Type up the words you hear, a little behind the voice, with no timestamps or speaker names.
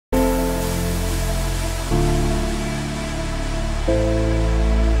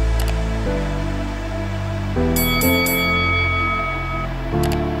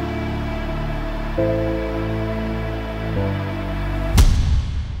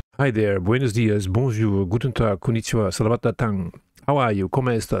Hi there, buenos dias, bonjour, guten Tag, konnichiwa, selamat datang. How are you? ¿Cómo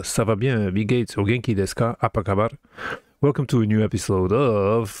estás? Ça va bien? Wie geht's? O genki desu ka? Apa kabar? Welcome to a new episode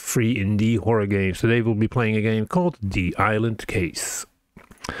of Free Indie Horror Games. Today we'll be playing a game called The Island Case.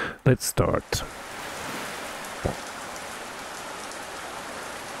 Let's start.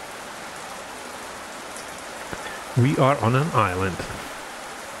 We are on an island.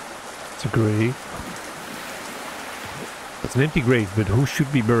 It's a grave. It's an empty grave, but who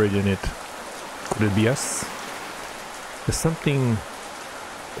should be buried in it? Could it be us? There's something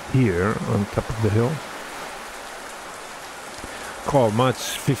here on top of the hill. Call March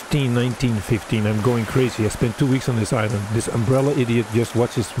 15, 1915. I'm going crazy. I spent 2 weeks on this island. This umbrella idiot just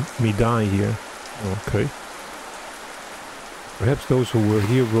watches me die here. Okay. Perhaps those who were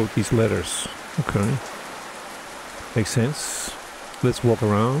here wrote these letters. Okay. Makes sense. Let's walk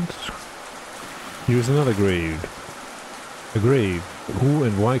around. Here's another grave. A grave. Who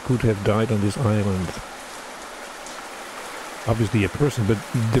and why could have died on this island? Obviously a person, but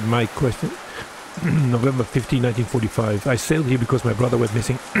my question... November 15, 1945. I sailed here because my brother went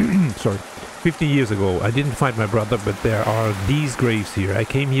missing. Sorry. 50 years ago. I didn't find my brother, but there are these graves here. I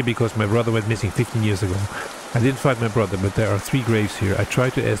came here because my brother went missing 15 years ago. I didn't find my brother, but there are 3 graves here. I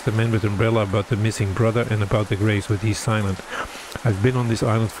tried to ask the man with the umbrella about the missing brother and about the graves, but he's silent. I've been on this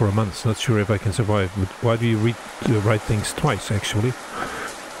island for a month. Not sure if I can survive, but why do you read the right things twice, actually?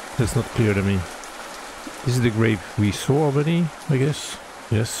 That's not clear to me. This is the grave we saw already, I guess.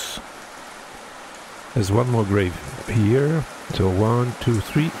 Yes. There's one more grave here. So 1, 2,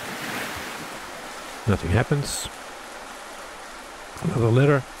 3. Nothing happens. Another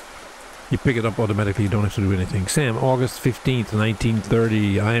letter. You pick it up automatically, you don't have to do anything. Sam, August 15th,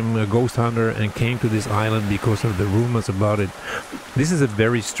 1930. I'm a ghost hunter and came to this island because of the rumors about it. This is a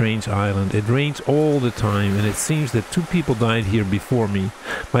very strange island. It rains all the time and it seems that 2 people died here before me.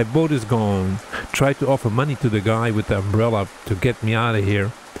 My boat is gone. Tried to offer money to the guy with the umbrella to get me out of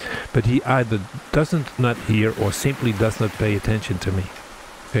here. But he either doesn't not hear or simply does not pay attention to me.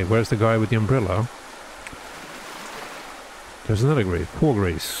 Okay, where's the guy with the umbrella? There's another grave. 4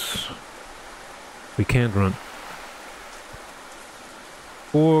 graves. We can't run.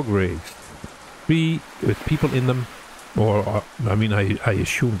 4 graves. 3 with people in them. Or, I mean, I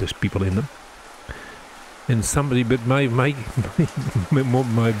assume there's people in them. And somebody, but my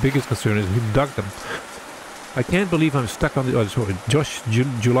biggest concern is who dug them. I can't believe I'm stuck on the... Oh, sorry.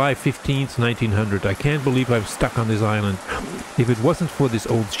 July 15th, 1900. I can't believe I'm stuck on this island. If it wasn't for this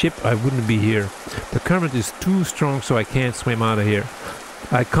old ship, I wouldn't be here. The current is too strong, so I can't swim out of here.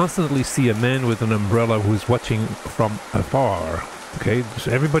 I constantly see a man with an umbrella who's watching from afar. Okay, so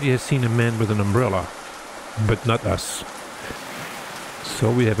everybody has seen a man with an umbrella, but not us.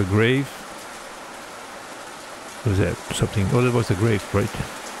 So we have a grave. What is that? Something... Oh, that was a grave, right?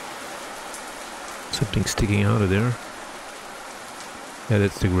 Something sticking out of there. Yeah,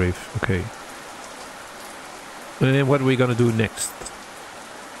 that's the grave. Okay. And then what are we gonna do next?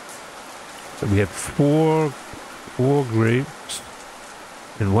 So we have four graves,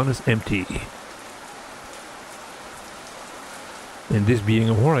 and one is empty. And this being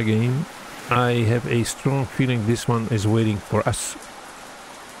a horror game, I have a strong feeling this one is waiting for us.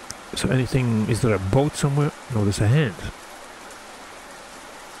 So anything... Is there a boat somewhere? No, there's a hand.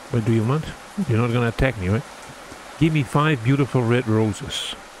 What do you want? You're not gonna attack me, right? Give me 5 beautiful red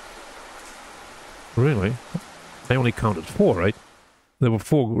roses. Really? I only counted 4, right? There were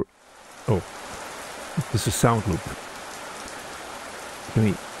 4... Oh. This is a sound loop. Can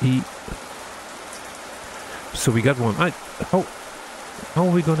we eat? So we got one. How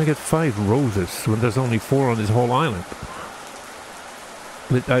are we gonna get 5 roses when there's only 4 on this whole island?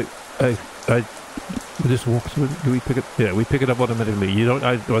 I just walk through it. Do we pick it? Yeah, we pick it up automatically. You don't...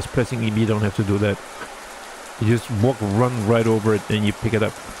 I was pressing E, you don't have to do that. You just run right over it and you pick it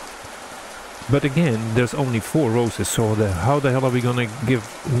up. But again, there's only 4 roses, so how the hell are we gonna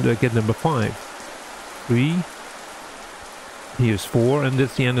get number 5? 3. Here's 4, and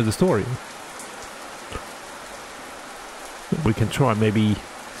that's the end of the story. We can try, maybe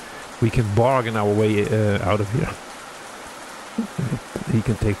we can bargain our way out of here. He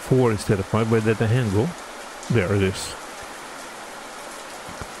can take 4 instead of 5. Where did the hand go? There it is.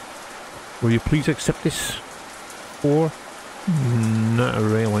 Will you please accept this? 4? Not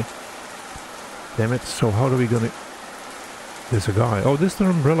really. Damn it. So how are we gonna... There's a guy. Oh, this is the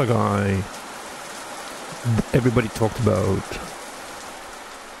umbrella guy everybody talked about.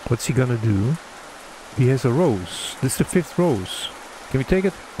 What's he gonna do? He has a rose. This is the 5th rose. Can we take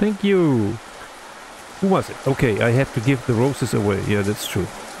it? Thank you. Who was it? Okay, I have to give the roses away. Yeah, that's true.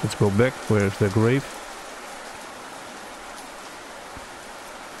 Let's go back. Where's the grave?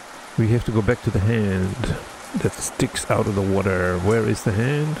 We have to go back to the hand that sticks out of the water. Where is the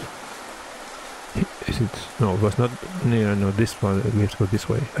hand? Is it? No, it was not. Yeah, no, this one. We have to go this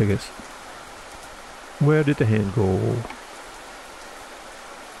way, I guess. Where did the hand go?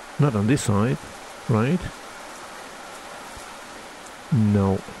 Not on this side, right?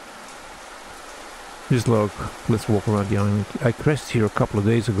 No. Just look. Let's walk around the island. I crashed here a couple of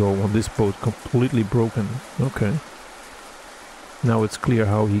days ago on this boat, completely broken. Okay. Now it's clear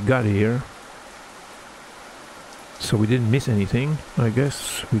how he got here. So we didn't miss anything, I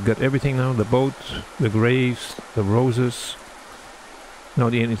guess. We got everything now. The boat, the graves, the roses.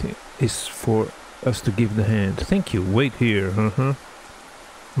 Now the anything is for us to give the hand. Thank you. Wait here.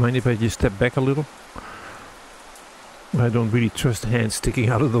 Mind if I just step back a little? I don't really trust hands sticking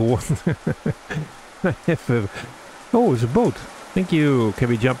out of the water. I have a... Oh, it's a boat. Thank you. Can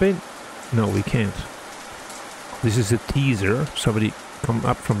we jump in? No, we can't. This is a teaser. Somebody come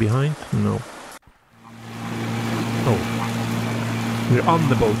up from behind? No. Oh. We're on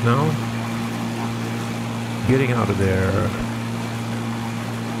the boat now. Getting out of there.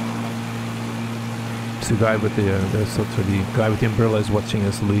 It's the guy with the... the guy with the umbrella is watching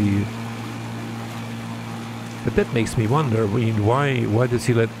us leave. But that makes me wonder, I mean, why does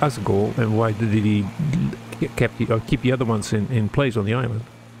he let us go, and why did he keep the other ones in place on the island?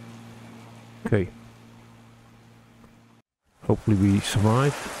 Okay. Hopefully we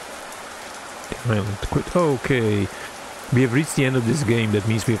survive. The island quit. Okay. We have reached the end of this game. That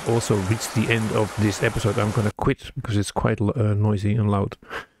means we have also reached the end of this episode. I'm gonna quit because it's quite noisy and loud.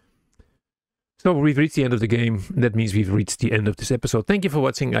 So we've reached the end of the game. That means we've reached the end of this episode. Thank you for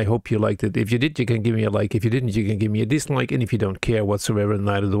watching. I hope you liked it. If you did, you can give me a like. If you didn't, you can give me a dislike. And if you don't care whatsoever,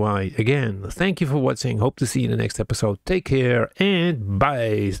 neither do I. Again, thank you for watching. Hope to see you in the next episode. Take care and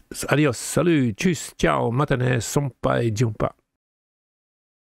bye. Adios. Salut. Tschüss. Ciao. Matane. Sompai. Jumpa.